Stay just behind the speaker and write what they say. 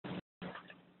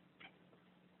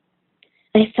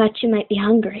I thought you might be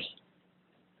hungry.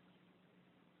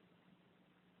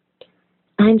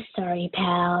 I'm sorry,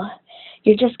 pal.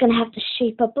 You're just gonna have to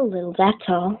shape up a little, that's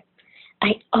all.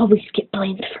 I always get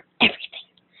blamed for everything.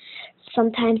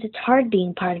 Sometimes it's hard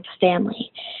being part of a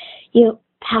family. You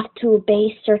have to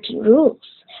obey certain rules.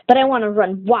 But I want to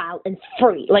run wild and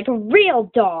free, like a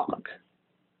real dog.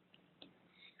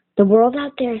 The world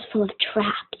out there is full of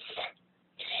traps.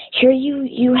 Here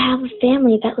you have a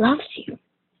family that loves you.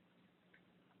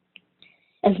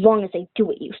 As long as they do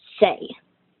what you say.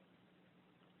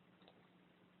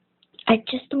 I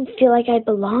just don't feel like I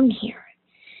belong here.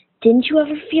 Didn't you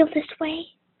ever feel this way?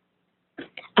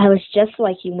 I was just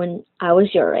like you when I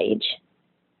was your age.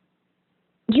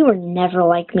 You were never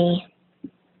like me.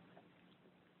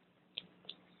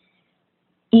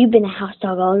 You've been a house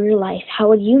dog all your life. How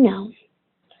would you know?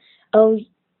 Oh,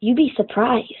 you'd be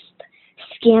surprised.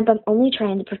 Scamp, I'm only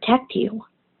trying to protect you.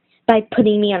 By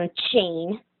putting me on a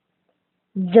chain.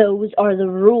 Those are the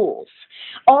rules.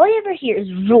 All I ever hear is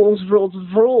rules, rules,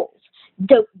 rules.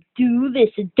 Don't do this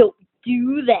and don't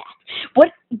do that.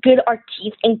 What good are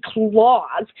teeth and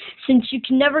claws since you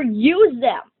can never use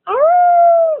them?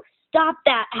 Oh, stop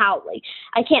that howling.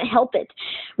 I can't help it.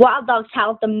 Wild dogs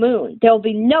howl at the moon. There will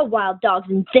be no wild dogs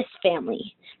in this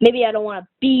family. Maybe I don't want to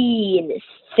be in this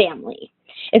family.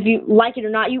 If you like it or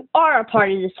not, you are a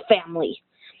part of this family.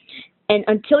 And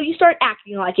until you start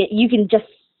acting like it, you can just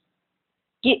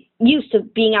get used to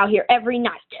being out here every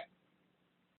night.